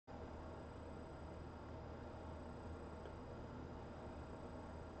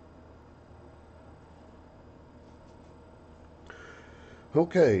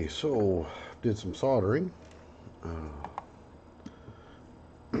Okay, so did some soldering.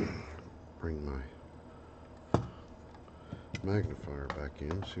 Bring my magnifier back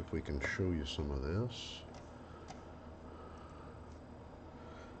in, see if we can show you some of this.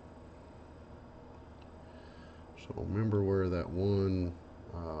 So remember where that one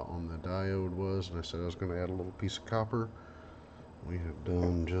on the diode was, and I said I was going to add a little piece of copper. We have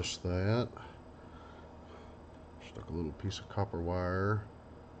done just that. Stuck a little piece of copper wire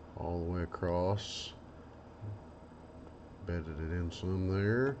all the way across. Bedded it in some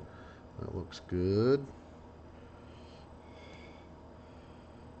there. That looks good.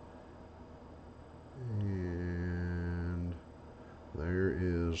 And there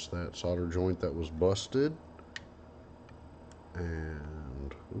is that solder joint that was busted.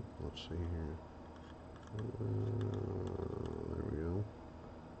 And let's see here. There we go.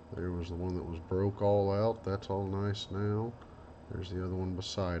 There was the one that was broke all out. That's all nice now. There's the other one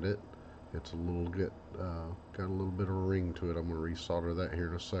beside it. It's a little got a little bit of a ring to it. I'm going to resolder that here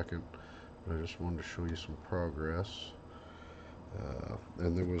in a second. But I just wanted to show you some progress.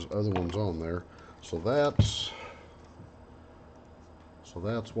 And there was other ones on there. So that's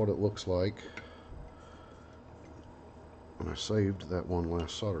what it looks like. And I saved that one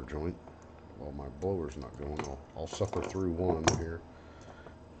last solder joint. While my blower's not going, I'll suffer through one here.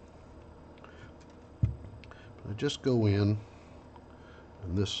 But I just go in,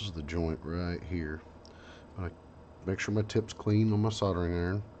 and this is the joint right here. I make sure my tip's clean on my soldering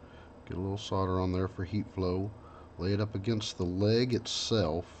iron. Get a little solder on there for heat flow. Lay it up against the leg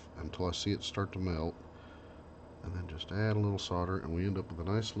itself until I see it start to melt. And then just add a little solder, and we end up with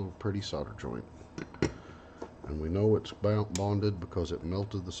a nice little pretty solder joint. And we know it's bonded because it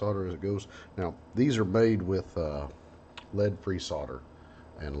melted the solder as it goes. Now, these are made with lead-free solder.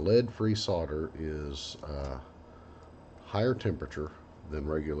 And lead-free solder is higher temperature than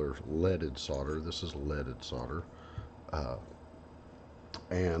regular leaded solder. This is leaded solder.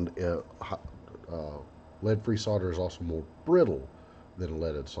 Lead-free solder is also more brittle than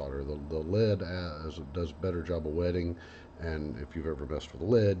leaded solder. The lead does a better job of wetting, and if you've ever messed with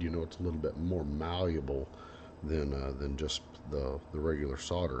lead, you know it's a little bit more malleable than just the regular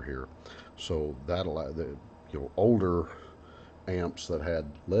solder here. So that older amps that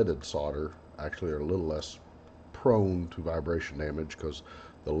had leaded solder actually are a little less prone to vibration damage because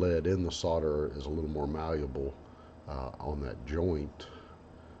the lead in the solder is a little more malleable on that joint,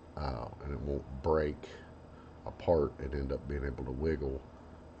 and it won't break apart and end up being able to wiggle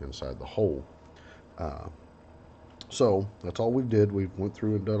inside the hole. So that's all we did. We went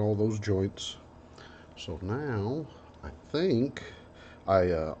through and done all those joints. So now I think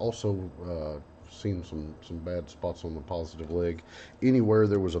I also seen some bad spots on the positive leg. Anywhere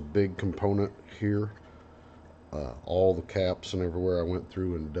there was a big component here, all the caps and everywhere I went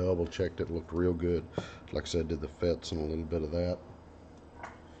through and double checked it, looked real good. Like I said, did the FETs and a little bit of that.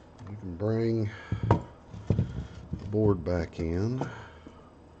 You can bring the board back in.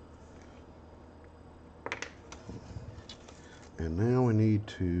 And now we need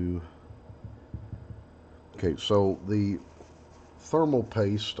to, okay, so the thermal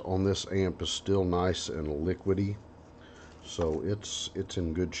paste on this amp is still nice and liquidy. So it's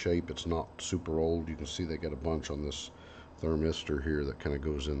in good shape. It's not super old. You can see they got a bunch on this thermistor here that kind of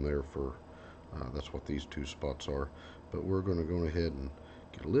goes in there for, that's what these two spots are. But we're going to go ahead and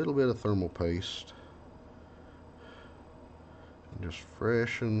get a little bit of thermal paste and just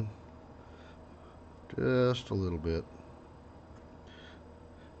freshen just a little bit.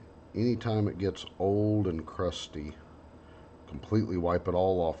 Anytime it gets old and crusty, completely wipe it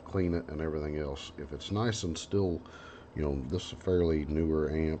all off, clean it and everything else. If it's nice and still, you know, this is a fairly newer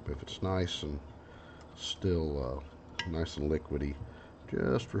amp, if it's nice and still nice and liquidy,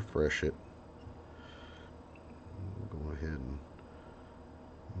 just refresh it. We'll go ahead and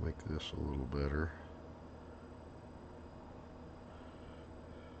make this a little better.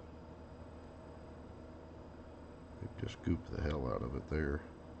 Just goop the hell out of it there.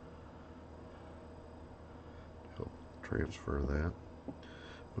 Help transfer that.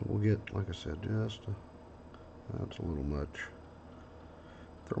 But we'll get, like I said, that's a little much.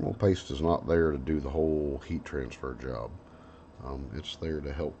 Thermal paste is not there to do the whole heat transfer job. It's there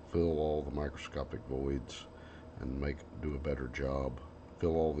to help fill all the microscopic voids and do a better job,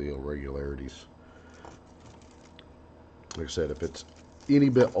 fill all the irregularities. Like I said, if it's any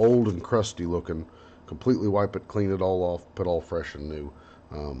bit old and crusty looking, completely wipe it, clean it all off, put all fresh and new.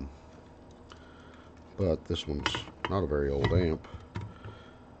 But this one's not a very old amp.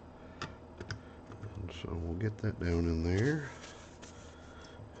 And so we'll get that down in there.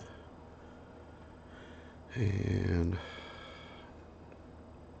 And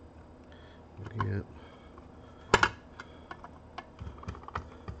get.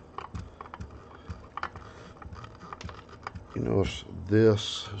 You notice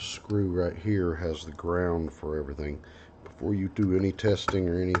this screw right here has the ground for everything. Before you do any testing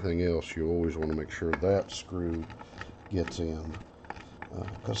or anything else, you always want to make sure that screw gets in,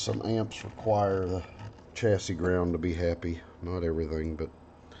 because some amps require the chassis ground to be happy. Not everything, but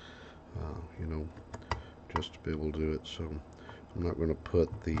you know, just to be able to do it. So I'm not going to put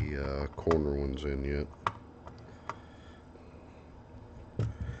the corner ones in yet. I'm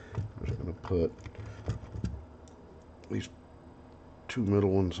just going to put these two middle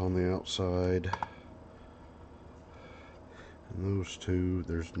ones on the outside, and those two,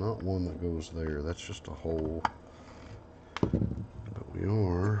 there's not one that goes there, that's just a hole. But we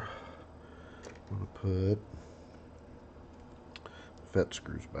are going to put FET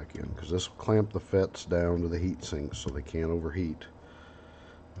screws back in, because this will clamp the FETs down to the heat sinks so they can't overheat.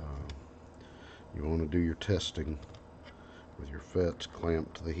 You want to do your testing with your FETs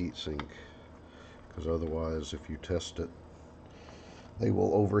clamped to the heat sink, because otherwise, if you test it, they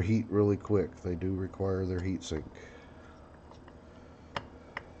will overheat really quick. They do require their heat sink.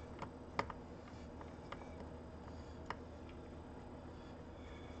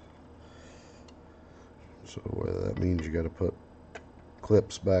 So whether that means you got to put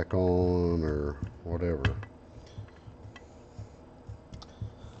clips back on or whatever.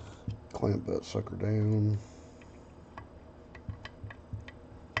 Clamp that sucker down.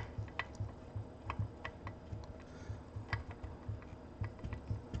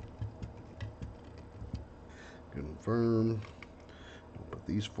 Good and firm. I'll put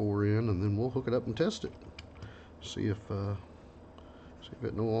these four in, and then we'll hook it up and test it. See if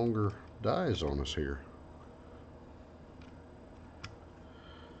it no longer dies on us here.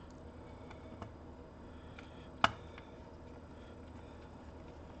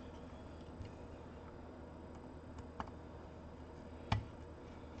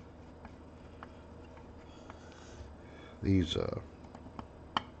 These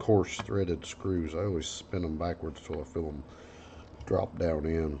coarse threaded screws, I always spin them backwards till I feel them drop down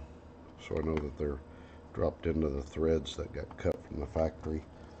in, so I know that they're dropped into the threads that got cut from the factory.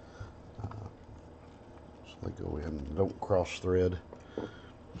 So they go in and don't cross thread.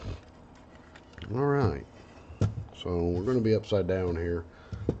 Alright, so we're going to be upside down here,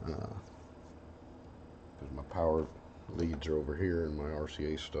 because my power leads are over here and my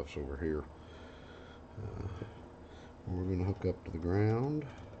RCA stuff's over here. We're going to hook up to the ground.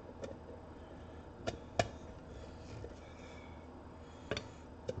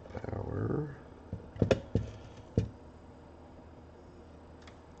 Power.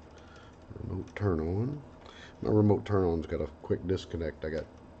 Remote turn on. My remote turn on's got a quick disconnect. I got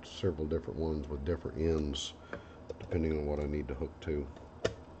several different ones with different ends depending on what I need to hook to.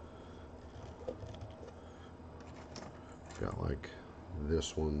 Got like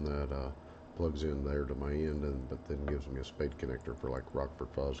this one that plugs in there to my end, but then gives me a spade connector for like Rockford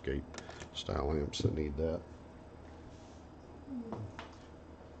Fosgate style amps that need that.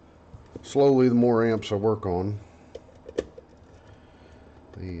 Slowly, the more amps I work on,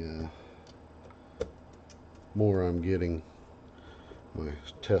 the more I'm getting my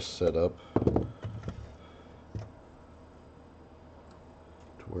test set up to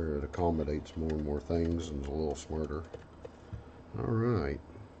where it accommodates more and more things and is a little smarter. Alright,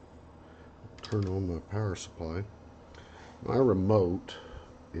 turn on my power supply. My remote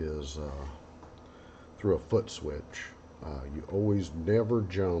is through a foot switch. You always never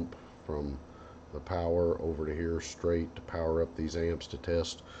jump from the power over to here straight to power up these amps to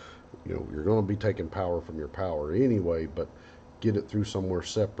test. You know, you're going to be taking power from your power anyway, but get it through somewhere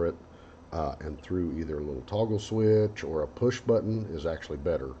separate, and through either a little toggle switch or a push button is actually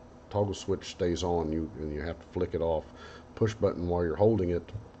better. Toggle switch stays on, and you have to flick it off. Push button while you're holding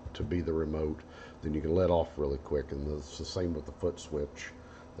it to be the remote, then you can let off really quick. And it's the same with the foot switch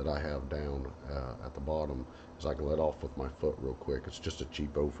that I have down at the bottom, is I can let off with my foot real quick. It's just a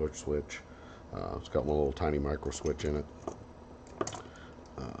cheapo foot switch. It's got one little tiny micro switch in it.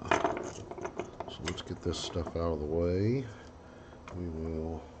 So let's get this stuff out of the way. We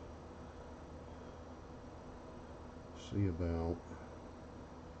will see about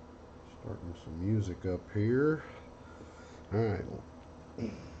starting some music up here. Alright.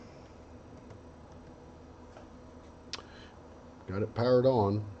 Got it powered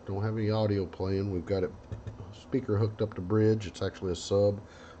on. Don't have any audio playing. We've got it speaker hooked up to bridge. It's actually a sub.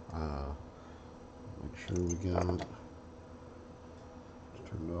 Make sure we got it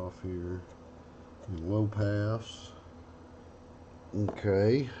turned off here. And low pass.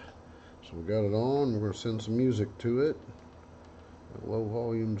 Okay. So we got it on. We're going to send some music to it. low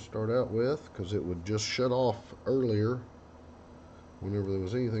volume to start out with because it would just shut off earlier whenever there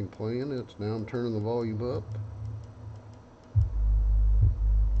was anything playing. It's now I'm turning the volume up.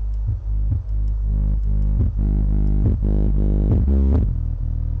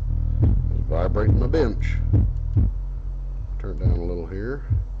 It's vibrating my bench. Turn it down a little here,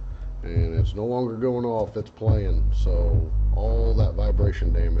 and it's no longer going off, it's playing. So all that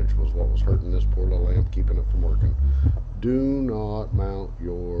vibration damage was what was hurting this poor little amp, keeping it from working. Do not mount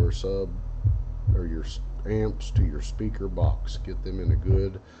your sub or your amps to your speaker box. Get them in a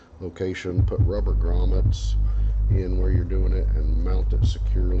good location, put rubber grommets in where you're doing it, and mount it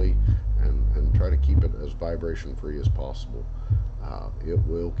securely, and try to keep it as vibration free as possible. It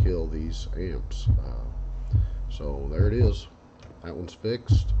will kill these amps. So there it is. That one's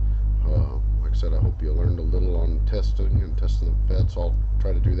fixed. Like I said, I hope you learned a little on testing the FETs. I'll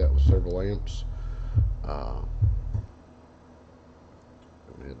try to do that with several amps. Go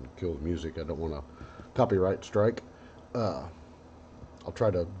ahead and kill the music. I don't want a copyright strike. I'll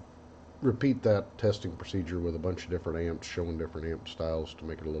try to repeat that testing procedure with a bunch of different amps, showing different amp styles to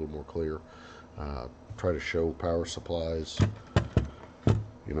make it a little more clear. Try to show power supplies,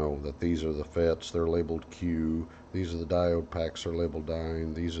 you know, that these are the FETs, they're labeled Q, these are the diode packs, they're labeled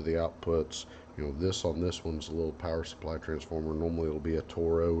Dyne, these are the outputs. You know, this on this one's a little power supply transformer. Normally it'll be a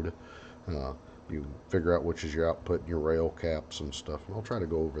toroid. You figure out which is your output and your rail caps and stuff. And I'll try to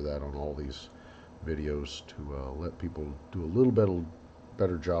go over that on all these videos to let people do a little bit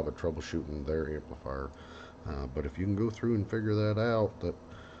better job of troubleshooting their amplifier. But if you can go through and figure that out, that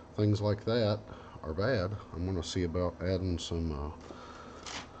things like that are bad, I'm going to see about adding some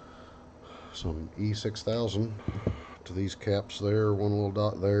E6000 to these caps there, one little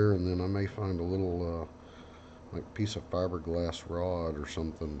dot there, and then I may find a little like piece of fiberglass rod or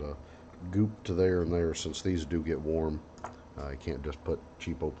something to goop to there and there, since these do get warm. You can't just put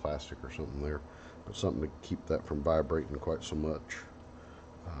cheapo plastic or something there, but something to keep that from vibrating quite so much,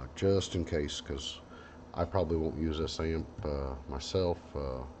 just in case, because I probably won't use this amp myself.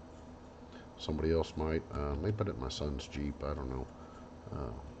 Somebody else might. May put it in my son's Jeep, I don't know.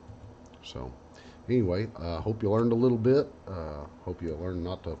 So anyway, hope you learned a little bit. Hope you learned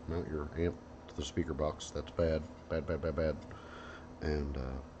not to mount your amp to the speaker box. That's bad. And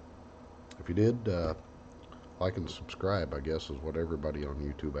if you did, like and subscribe, I guess, is what everybody on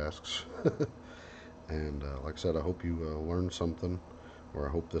YouTube asks. And like I said, I hope you learned something, or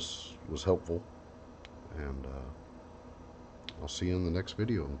I hope this was helpful. And I'll see you in the next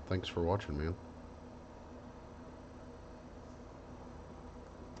video. And thanks for watching, man.